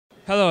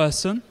Hello,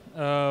 Edson.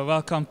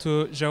 Welcome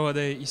to Java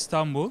Day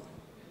Istanbul.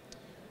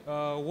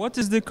 What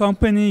is the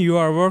company you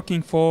are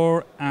working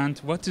for and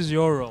what is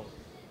your role?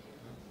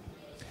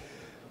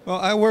 Well,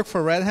 I work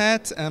for Red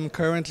Hat.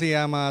 Currently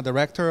I'm a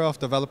director of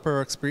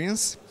developer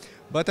experience.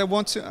 But I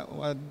want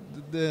to,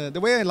 the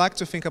way I like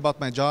to think about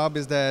my job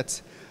is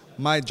that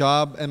my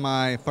job and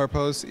my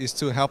purpose is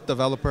to help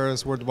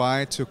developers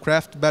worldwide to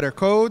craft better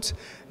code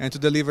and to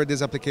deliver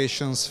these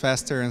applications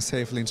faster and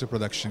safely into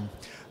production.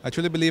 I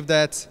truly believe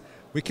that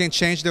we can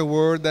change the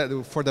world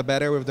for the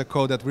better with the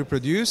code that we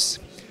produce.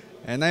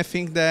 And I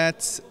think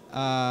that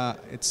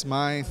it's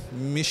my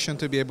mission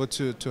to be able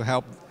to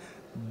help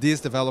these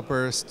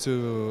developers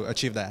to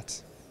achieve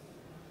that.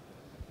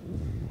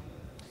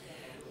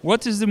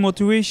 What is the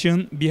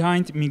motivation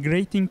behind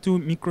migrating to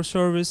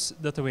microservice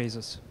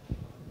databases?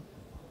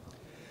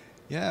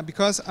 Yeah,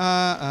 because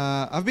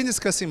I've been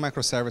discussing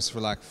microservices for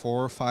like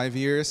 4 or 5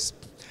 years.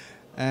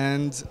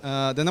 And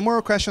the number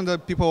one question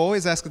that people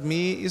always ask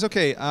me is,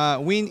 okay,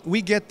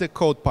 we get the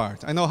code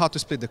part. I know how to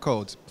split the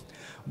code.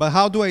 But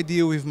how do I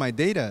deal with my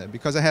data?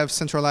 Because I have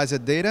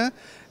centralized data,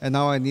 and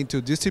now I need to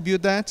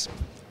distribute that.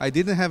 I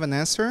didn't have an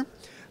answer.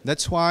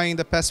 That's why in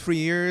the past 3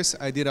 years,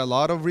 I did a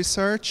lot of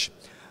research,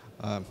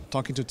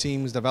 talking to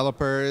teams,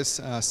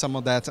 developers, some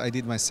of that I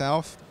did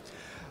myself.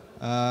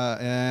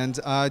 And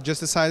I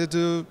just decided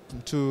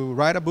to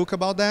write a book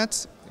about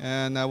that.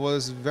 And I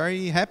was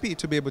very happy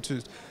to be able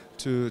to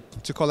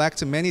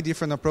collect many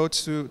different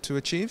approaches to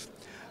achieve,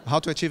 how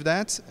to achieve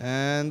that.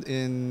 And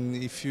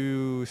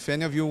if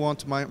any of you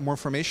want more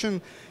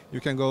information, you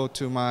can go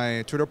to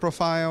my Twitter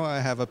profile. I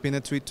have a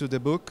pinned tweet to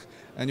the book,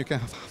 and you can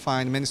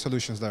find many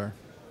solutions there.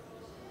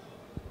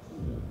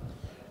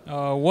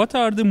 What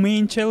are the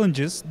main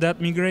challenges that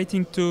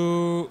migrating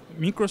to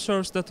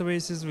microservice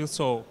databases will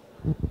solve?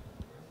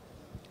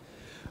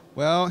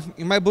 Well,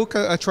 in my book,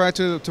 I try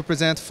to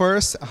present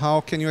first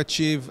how can you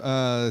achieve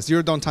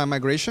zero downtime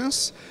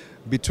migrations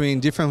between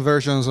different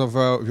versions of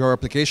your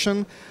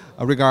application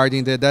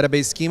regarding the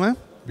database schema,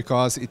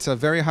 because it's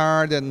very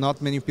hard and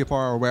not many people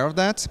are aware of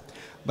that.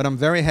 But I'm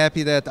very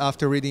happy that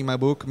after reading my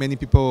book, many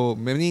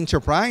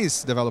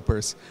enterprise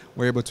developers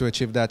were able to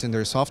achieve that in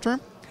their software.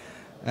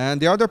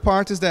 And the other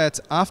part is that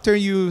after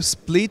you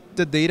split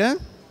the data,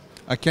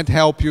 I can't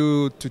help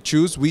you to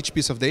choose which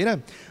piece of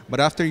data, but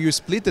after you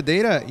split the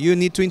data, you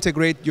need to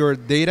integrate your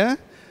data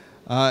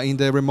in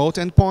the remote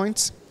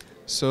endpoints.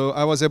 So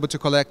I was able to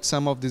collect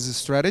some of these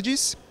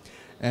strategies,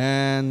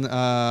 and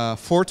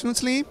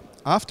fortunately,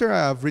 after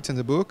I've written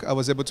the book, I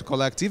was able to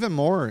collect even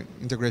more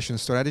integration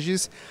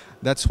strategies.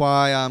 That's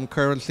why I'm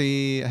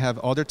currently have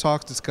other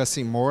talks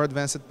discussing more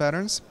advanced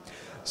patterns.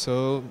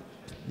 So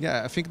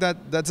yeah, I think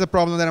that's a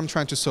problem that I'm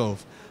trying to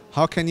solve.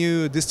 How can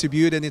you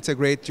distribute and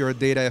integrate your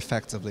data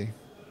effectively?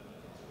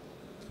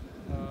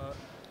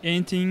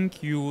 Anything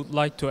you would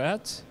like to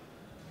add?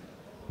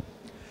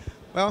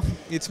 Well,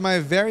 it's my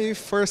very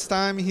first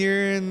time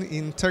here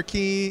in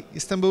Turkey,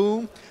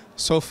 Istanbul.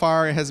 So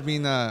far, it has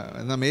been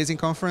an amazing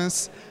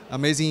conference,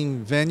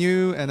 amazing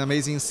venue, and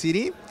amazing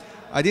city.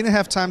 I didn't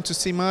have time to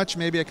see much.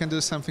 Maybe I can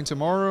do something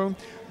tomorrow,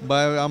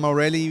 but I'm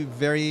already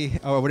very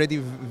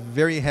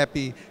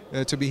happy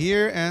to be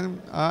here,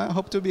 and I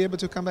hope to be able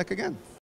to come back again.